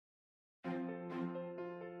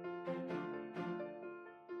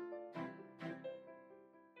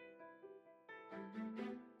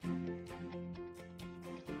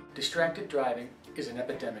Distracted driving is an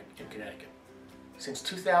epidemic in Connecticut. Since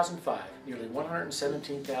 2005, nearly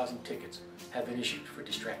 117,000 tickets have been issued for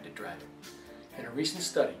distracted driving. In a recent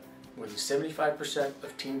study, more than 75%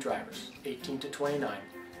 of teen drivers, 18 to 29,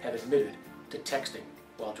 have admitted to texting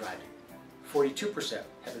while driving. 42%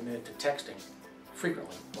 have admitted to texting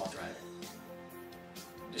frequently while driving.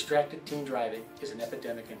 Distracted teen driving is an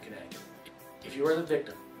epidemic in Connecticut. If you are the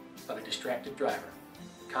victim of a distracted driver,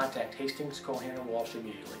 contact Hastings, Cohan Walsh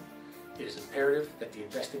immediately. It is imperative that the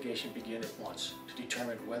investigation begin at once to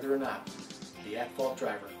determine whether or not the at-fault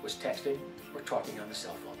driver was texting or talking on the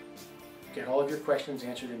cell phone. Get all of your questions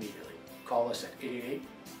answered immediately. Call us at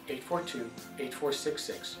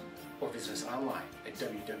 888-842-8466 or visit us online at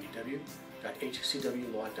www.hcwlaw.com.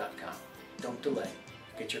 Don't delay.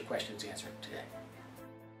 Get your questions answered today.